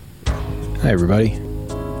Hi everybody,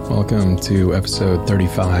 welcome to episode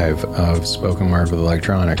 35 of Spoken Word with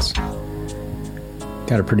Electronics.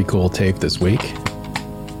 Got a pretty cool tape this week.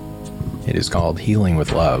 It is called Healing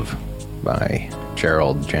with Love by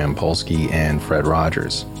Gerald Jampolsky and Fred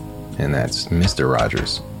Rogers, and that's Mr.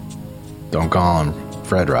 Rogers. Don't call him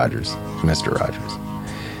Fred Rogers, Mr. Rogers.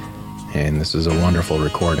 And this is a wonderful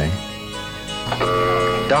recording.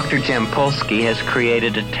 Dr. Jampolsky has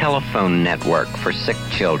created a telephone network for sick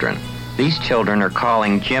children. These children are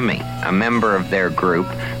calling Jimmy, a member of their group,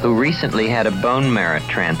 who recently had a bone marrow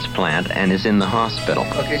transplant and is in the hospital.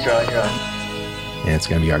 Okay, Charlie, you're on. And it's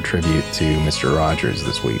going to be our tribute to Mr. Rogers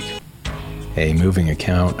this week. A moving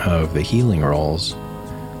account of the healing roles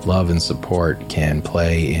love and support can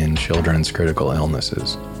play in children's critical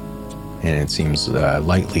illnesses. And it seems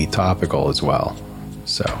lightly topical as well.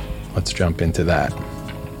 So let's jump into that.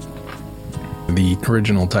 The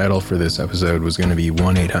original title for this episode was going to be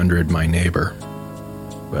 1-800-MY-NEIGHBOR,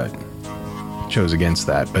 but chose against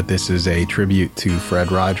that. But this is a tribute to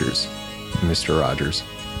Fred Rogers, Mr. Rogers.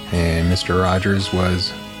 And Mr. Rogers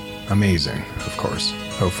was amazing, of course.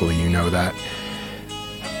 Hopefully you know that.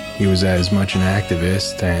 He was as much an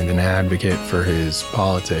activist and an advocate for his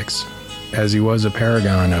politics as he was a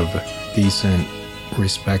paragon of decent,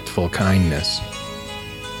 respectful kindness.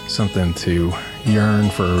 Something to yearn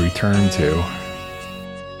for a return to.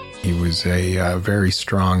 He was a very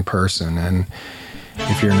strong person, and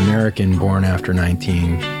if you're an American born after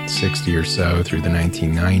 1960 or so through the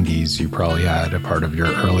 1990s, you probably had a part of your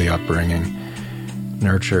early upbringing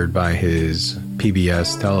nurtured by his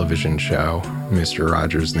PBS television show, Mr.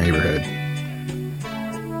 Rogers' Neighborhood.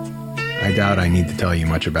 I doubt I need to tell you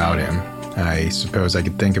much about him. I suppose I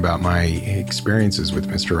could think about my experiences with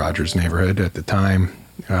Mr. Rogers' Neighborhood. At the time,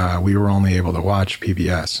 we were only able to watch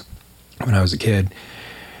PBS when I was a kid.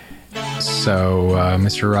 So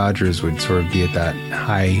Mr. Rogers would sort of be at that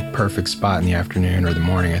high, perfect spot in the afternoon or the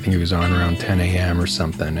morning. I think he was on around 10 a.m. or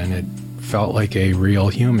something, and it felt like a real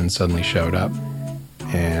human suddenly showed up.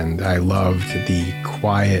 And I loved the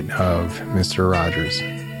quiet of Mr. Rogers.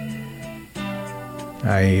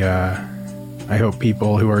 I hope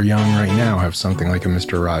people who are young right now have something like a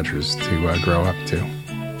Mr. Rogers to grow up to.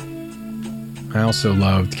 I also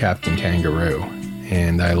loved Captain Kangaroo,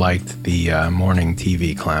 and I liked the morning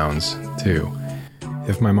TV clowns, too.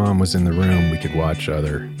 If my mom was in the room, we could watch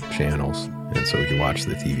other channels, and so we could watch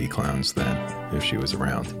the TV clowns then, if she was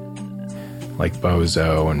around. Like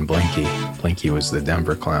Bozo and Blinky. Blinky was the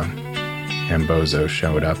Denver clown, and Bozo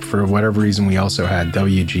showed up. For whatever reason, we also had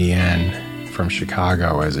WGN from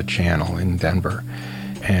Chicago as a channel in Denver,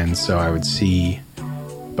 and so I would see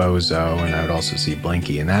Bozo, and I would also see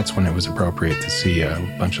Blinky, and that's when it was appropriate to see a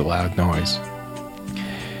bunch of loud noise.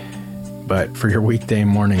 But for your weekday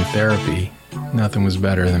morning therapy, nothing was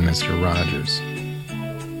better than Mr. Rogers.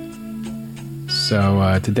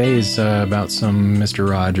 So today is about some Mr.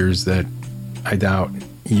 Rogers that I doubt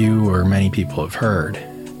you or many people have heard.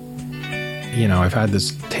 You know, I've had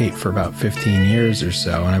this tape for about 15 years or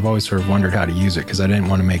so, and I've always sort of wondered how to use it because I didn't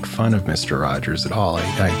want to make fun of Mr. Rogers at all.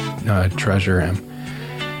 I treasure him.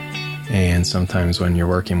 And sometimes when you're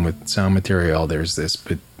working with sound material, there's this,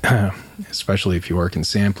 but especially if you work in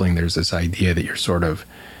sampling, there's this idea that you're sort of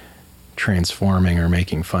transforming or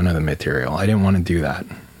making fun of the material. I didn't want to do that.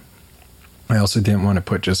 I also didn't want to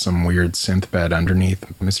put just some weird synth bed underneath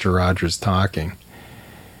Mr. Rogers talking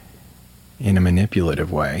in a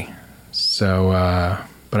manipulative way. So,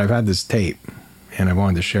 but I've had this tape, and I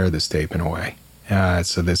wanted to share this tape in a way.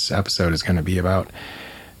 So this episode is going to be about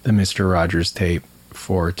the Mr. Rogers tape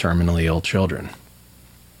for terminally ill children.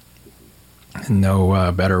 And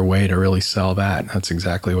no better way to really sell that. That's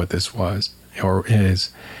exactly what this was, or is.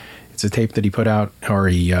 It's a tape that he put out, or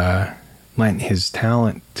he lent his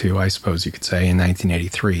talent to, I suppose you could say, in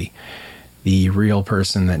 1983. The real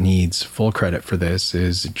person that needs full credit for this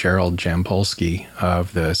is Gerald Jampolsky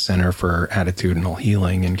of the Center for Attitudinal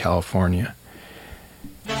Healing in California.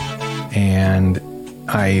 And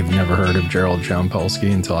I've never heard of Gerald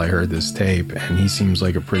Jampolsky until I heard this tape, and he seems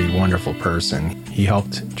like a pretty wonderful person. He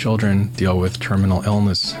helped children deal with terminal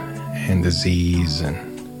illness and disease,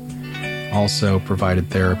 and also provided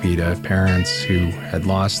therapy to parents who had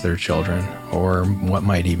lost their children, or what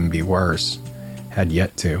might even be worse, had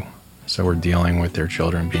yet to. So we're dealing with their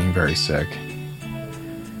children being very sick.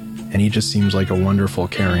 And he just seems like a wonderful,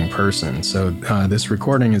 caring person. So this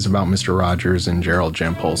recording is about Mr. Rogers and Gerald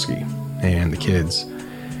Jampolsky and the kids.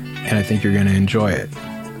 And I think you're going to enjoy it.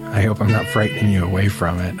 I hope I'm not frightening you away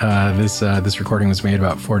from it. This recording was made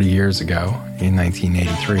about 40 years ago in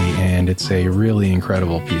 1983, and it's a really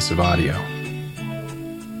incredible piece of audio.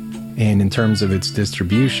 And in terms of its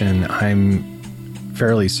distribution, I'm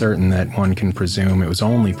fairly certain that one can presume it was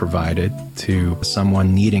only provided to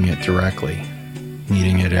someone needing it directly,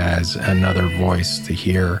 needing it as another voice to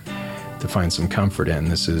hear, to find some comfort in.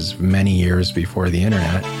 This is many years before the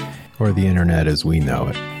internet, or the internet as we know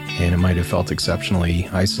it. And it might have felt exceptionally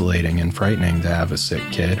isolating and frightening to have a sick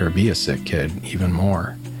kid, or be a sick kid even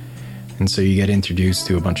more. And so you get introduced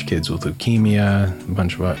to a bunch of kids with leukemia, a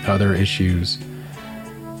bunch of other issues,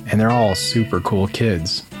 and they're all super cool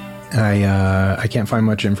kids. I can't find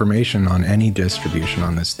much information on any distribution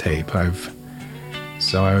on this tape.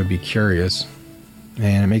 So I would be curious.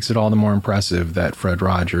 And it makes it all the more impressive that Fred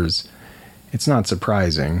Rogers, it's not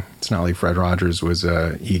surprising. It's not like Fred Rogers was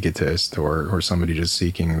a egotist or somebody just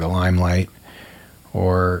seeking the limelight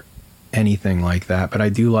or anything like that. But I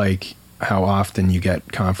do like how often you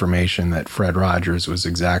get confirmation that Fred Rogers was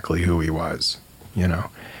exactly who he was, you know,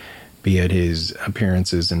 be it his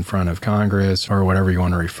appearances in front of Congress or whatever you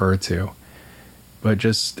want to refer to. But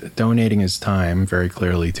just donating his time very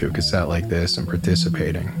clearly to a cassette like this and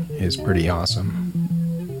participating is pretty awesome.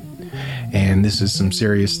 And this is some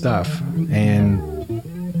serious stuff. And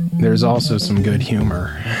there's also some good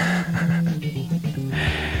humor.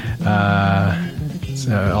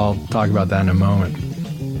 So I'll talk about that in a moment.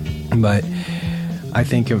 But I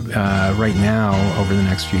think right now, over the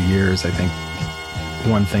next few years, I think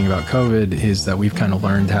one thing about COVID is that we've kind of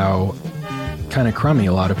learned how kind of crummy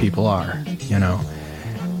a lot of people are, you know.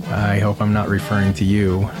 I hope I'm not referring to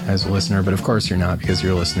you as a listener, but of course you're not, because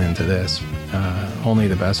you're listening to this. Only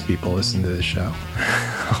the best people listen to this show.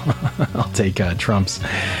 I'll take Trump's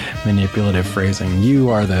manipulative phrasing.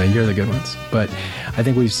 You're the good ones. But I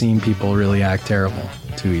think we've seen people really act terrible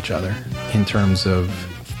to each other in terms of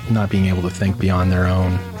not being able to think beyond their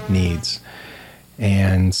own needs.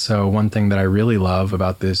 And so one thing that I really love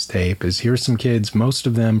about this tape is here's some kids, most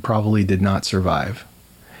of them probably did not survive,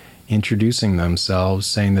 introducing themselves,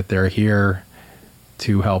 saying that they're here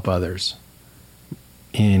to help others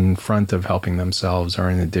in front of helping themselves or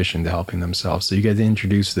in addition to helping themselves. So you get to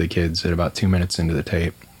introduce the kids at about 2 minutes into the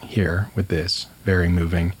tape here with this very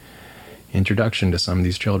moving introduction to some of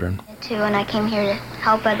these children. Too, and I came here to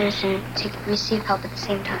help others and to receive help at the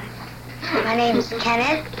same time. My name is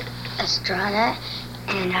Kenneth Estrada,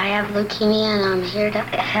 and I have leukemia, and I'm here to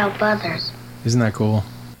help others. Isn't that cool?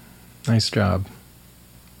 Nice job.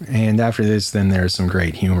 And after this, then there's some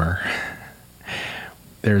great humor.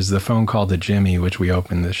 There's the phone call to Jimmy, which we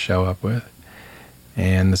opened this show up with.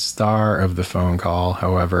 And the star of the phone call,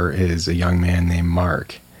 however, is a young man named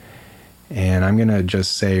Mark. And I'm going to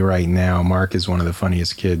just say right now, Mark is one of the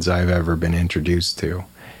funniest kids I've ever been introduced to.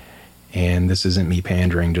 And this isn't me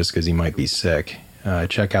pandering just because he might be sick.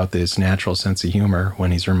 Check out this natural sense of humor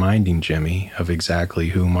when he's reminding Jimmy of exactly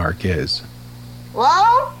who Mark is.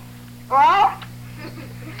 Hello? Hello?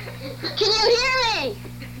 Can you hear me?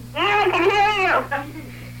 Yeah, I can hear you.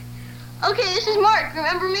 Okay, this is Mark.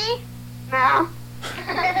 Remember me? No.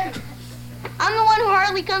 I'm the one who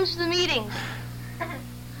hardly comes to the meetings.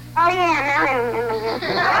 Oh, yeah, I remember you.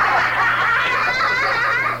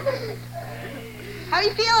 How are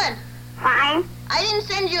you feeling? Fine. I didn't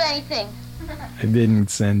send you anything. I didn't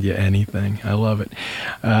send you anything. I love it.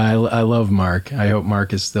 I love Mark. I hope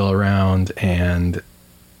Mark is still around, and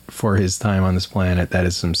for his time on this planet, that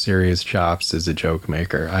is some serious chops as a joke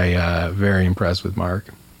maker. Very impressed with Mark.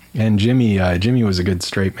 And Jimmy was a good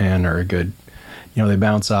straight man, or a good, they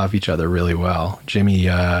bounce off each other really well. Jimmy,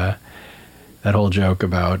 that whole joke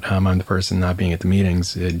about I'm the person not being at the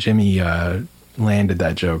meetings, Jimmy landed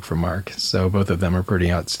that joke for Mark. So both of them are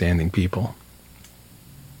pretty outstanding people.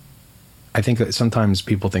 I think that sometimes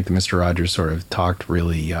people think that Mr. Rogers sort of talked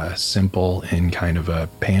really simple in kind of a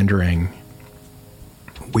pandering,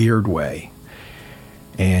 weird way.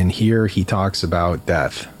 And here he talks about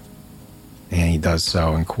death. And he does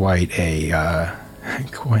so in quite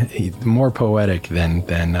more poetic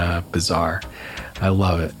than bizarre. I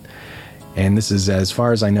love it. And this is, as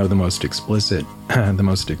far as I know, the most explicit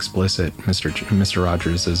Mr.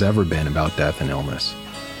 Rogers has ever been about death and illness.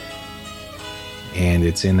 And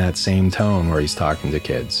it's in that same tone where he's talking to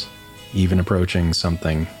kids, even approaching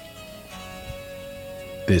something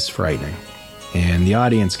this frightening. And the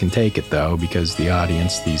audience can take it, though, because the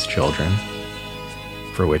audience, these children,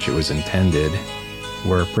 for which it was intended,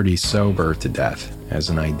 were pretty sober to death as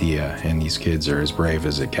an idea, and these kids are as brave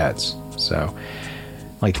as it gets. So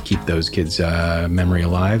I like to keep those kids' memory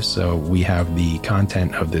alive, so we have the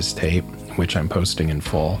content of this tape, which I'm posting in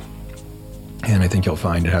full. And I think you'll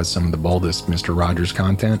find it has some of the boldest Mr. Rogers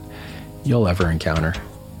content you'll ever encounter.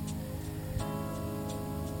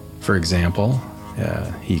 For example,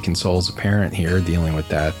 He consoles a parent here dealing with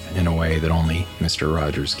death in a way that only Mr.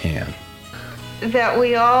 Rogers can. That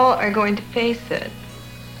we all are going to face it,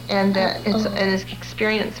 and that it's an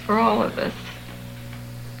experience for all of us.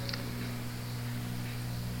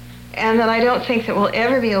 And that I don't think that we'll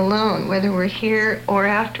ever be alone, whether we're here or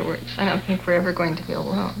afterwards. I don't think we're ever going to be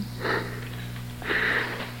alone.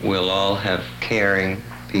 We'll all have caring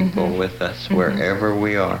people with us wherever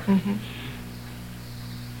we are.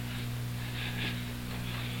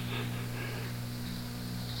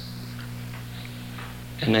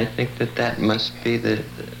 And I think that must be the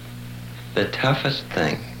toughest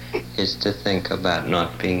thing, is to think about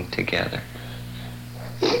not being together.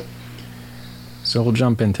 So we'll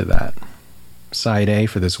jump into that. Side A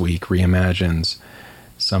for this week reimagines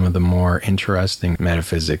some of the more interesting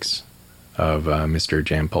metaphysics of Mr.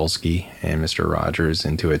 Jampolsky and Mr. Rogers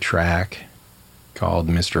into a track called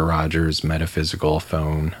Mr. Rogers' Metaphysical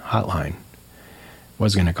Phone Hotline.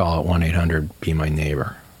 Was going to call it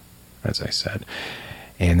 1-800-BE-MY-NEIGHBOR, as I said.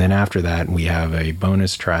 And then after that, we have a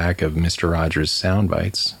bonus track of Mr. Rogers' sound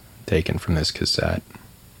bites taken from this cassette.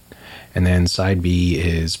 And then side B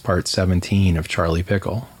is part 17 of Charlie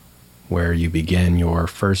Pickle, where you begin your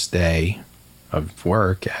first day of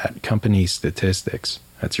work at company statistics.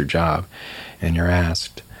 That's your job. And you're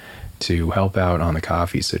asked to help out on the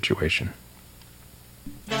coffee situation.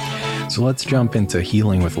 So let's jump into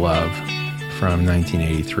Healing with Love from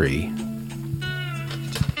 1983.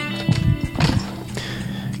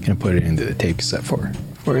 Gonna put it into the tape cassette for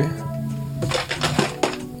you.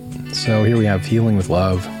 So here we have Healing with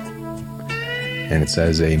Love, and it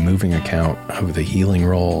says a moving account of the healing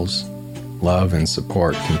roles love and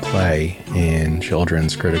support can play in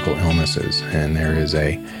children's critical illnesses. And there is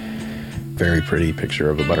a very pretty picture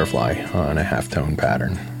of a butterfly on a halftone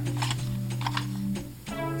pattern.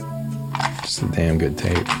 Just a damn good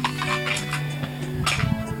tape.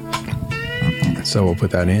 So we'll put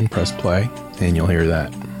that in, press play, and you'll hear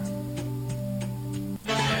that.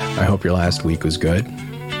 I hope your last week was good,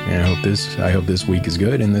 and I hope this week is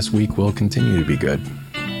good, and this week will continue to be good.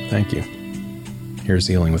 Thank you. Here's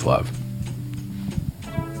Healing with Love.